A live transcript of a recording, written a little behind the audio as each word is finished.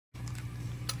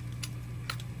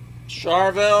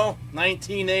Charvel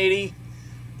 1980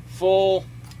 full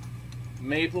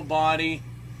maple body,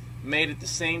 made at the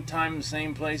same time, the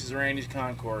same place as Randy's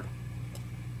Concorde.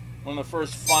 One of the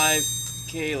first 5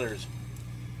 Kahlers.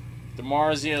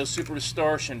 DIMARZIO Super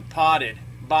Distortion, potted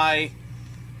by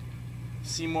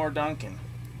Seymour Duncan.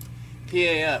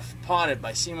 PAF, potted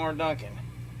by Seymour Duncan.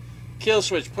 Kill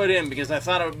switch put in because I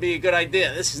thought it would be a good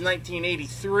idea. This is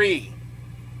 1983.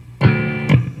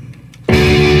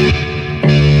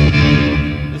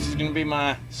 This is going to be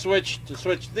my switch to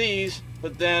switch these,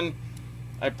 but then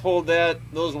I pulled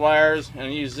those wires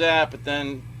and used that, but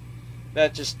then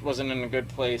that just wasn't in a good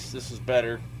place. This is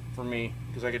better for me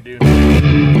because I could do.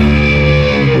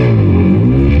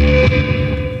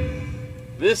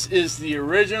 This is the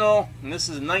original, and this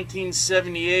is a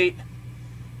 1978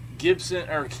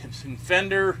 Gibson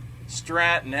Fender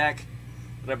Strat neck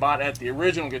that I bought at the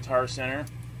original Guitar Center.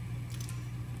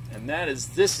 And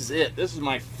this is it. This is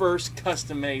my first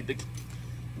custom made.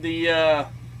 I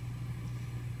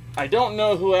don't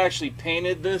know who actually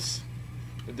painted this,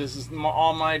 but this is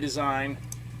all my design.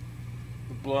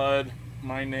 The blood,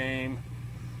 my name,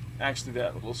 actually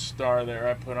that little star there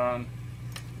I put on.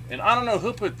 And I don't know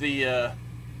who put the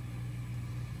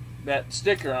that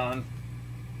sticker on,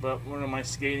 but one of my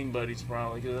skating buddies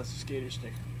probably, because that's a skater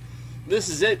sticker. This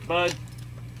is it, bud.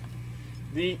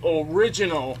 The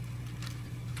original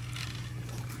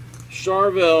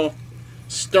Charvel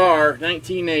Star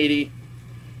 1980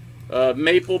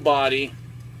 maple body.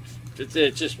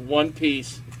 It's just one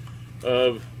piece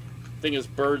of, I think it's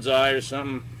bird's eye or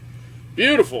something.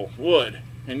 Beautiful wood,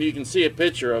 and you can see a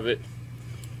picture of it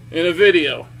in a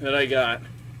video that I got.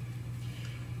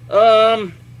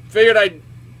 Figured I'd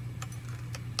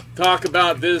talk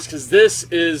about this because this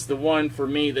is the one for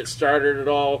me that started it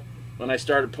all. When I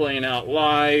started playing out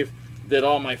live, did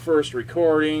all my first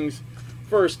recordings,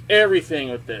 first everything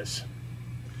with this.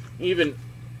 Even,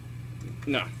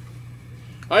 no,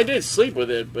 I did sleep with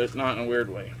it, but not in a weird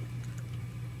way.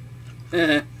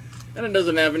 And it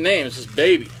doesn't have a name, it's just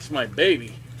baby. It's my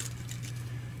baby.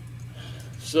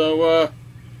 So,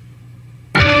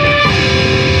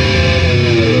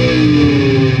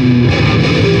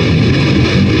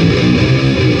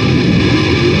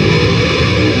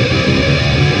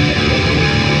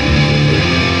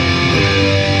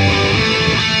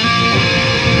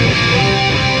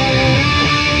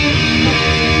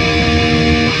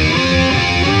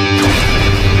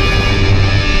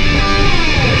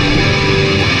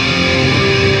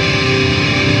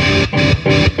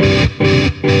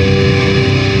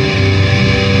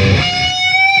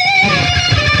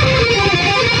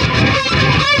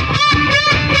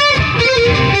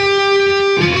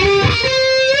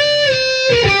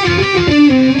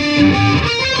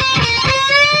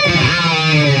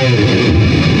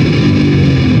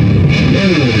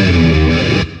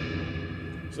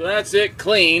 that's it,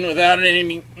 clean, without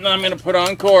any. I'm going to put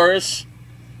on chorus,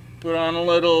 put on a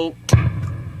little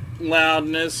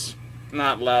loudness,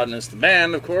 not loudness, the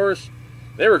band, of course.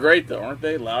 They were great though, aren't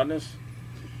they? Loudness.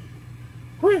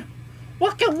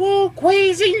 Walk a woo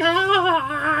crazy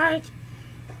night.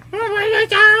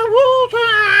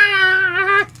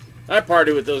 I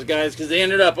partied with those guys because they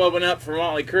ended up opening up for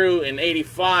Motley Crue in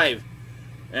 '85,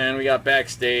 and we got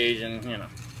backstage, and you know,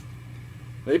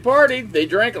 they partied. They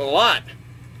drank a lot.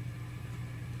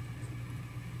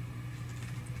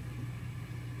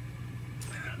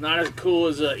 Not as cool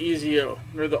as Ezio.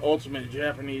 They're the ultimate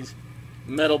Japanese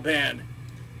metal band.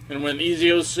 And when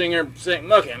Ezio's singer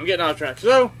sang, okay, I'm getting off track.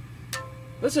 So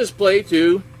let's just play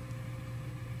to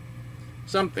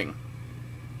something.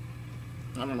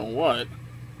 I don't know what.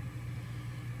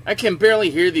 I can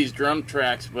barely hear these drum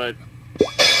tracks, but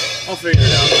I'll figure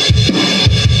it out.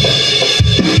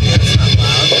 That's not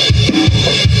loud.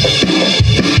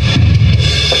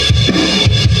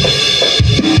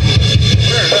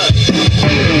 Fair enough.